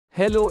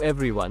Hello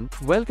everyone,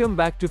 welcome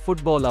back to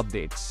Football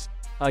Updates.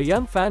 A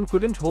young fan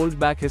couldn't hold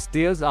back his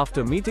tears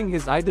after meeting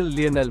his idol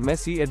Lionel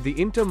Messi at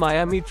the Inter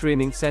Miami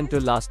training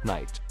center last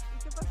night.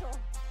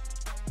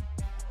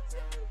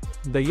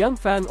 The young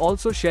fan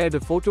also shared a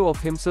photo of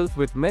himself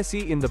with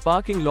Messi in the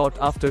parking lot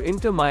after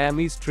Inter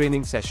Miami's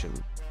training session.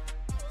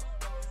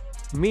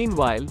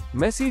 Meanwhile,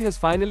 Messi has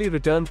finally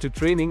returned to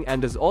training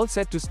and is all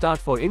set to start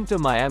for Inter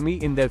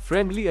Miami in their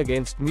friendly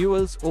against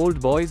Newell's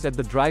Old Boys at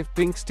the Drive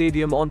Pink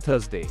Stadium on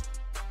Thursday.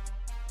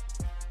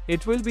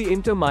 It will be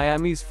Inter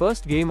Miami's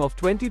first game of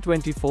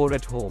 2024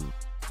 at home.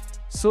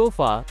 So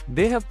far,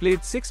 they have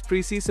played 6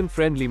 preseason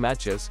friendly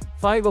matches,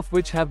 5 of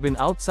which have been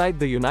outside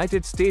the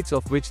United States,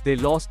 of which they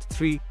lost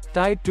 3,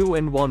 tied 2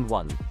 and won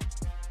 1.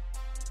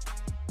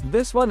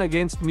 This one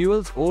against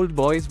Newell's Old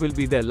Boys will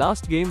be their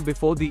last game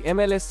before the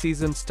MLS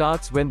season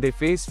starts, when they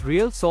face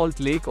Real Salt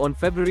Lake on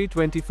February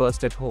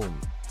 21st at home.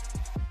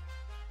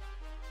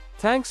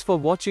 Thanks for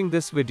watching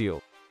this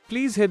video.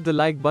 Please hit the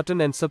like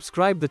button and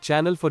subscribe the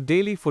channel for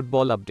daily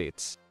football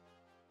updates.